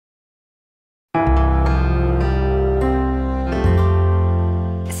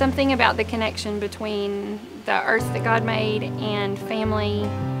something about the connection between the earth that God made and family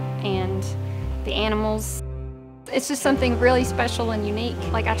and the animals. It's just something really special and unique.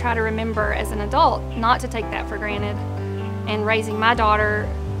 Like, I try to remember as an adult not to take that for granted, and raising my daughter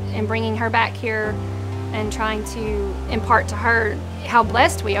and bringing her back here and trying to impart to her how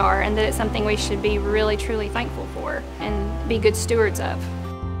blessed we are, and that it's something we should be really truly thankful for and be good stewards of.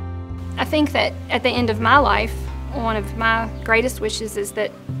 I think that at the end of my life, one of my greatest wishes is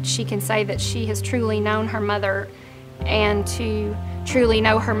that she can say that she has truly known her mother, and to truly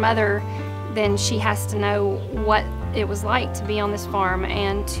know her mother, then she has to know what it was like to be on this farm,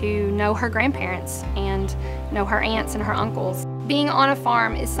 and to know her grandparents and know her aunts and her uncles. Being on a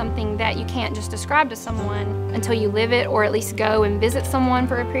farm is something that you can't just describe to someone until you live it, or at least go and visit someone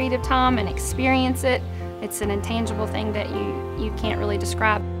for a period of time and experience it. It's an intangible thing that you can't really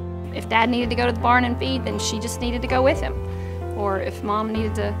describe. If Dad needed to go to the barn and feed, then she just needed to go with him. Or if Mom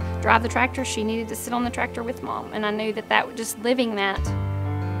needed to drive the tractor, she needed to sit on the tractor with Mom. And I knew that just living that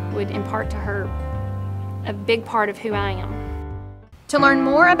would impart to her a big part of who I am. To learn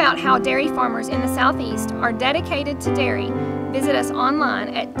more about how dairy farmers in the Southeast are dedicated to dairy, visit us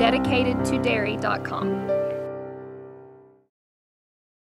online at dedicatedtodairy.com.